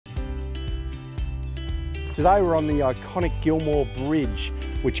Today we're on the iconic Gilmores Bridge,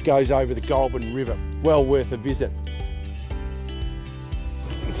 which goes over the Goulburn River. Well worth a visit.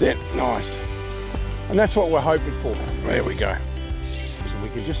 That's it, nice. And that's what we're hoping for. There we go. So we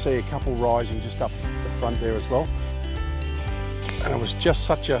can just see a couple rising just up the front there as well. And it was just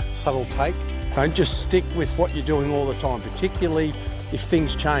such a subtle take. Don't just stick with what you're doing all the time, particularly if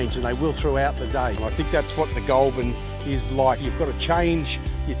things change, and they will throughout the day. I think that's what the Goulburn is like. You've got to change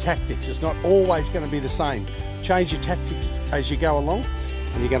your tactics. It's not always going to be the same. Change your tactics as you go along,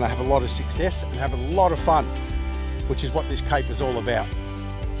 and you're going to have a lot of success and have a lot of fun, which is what this cape is all about.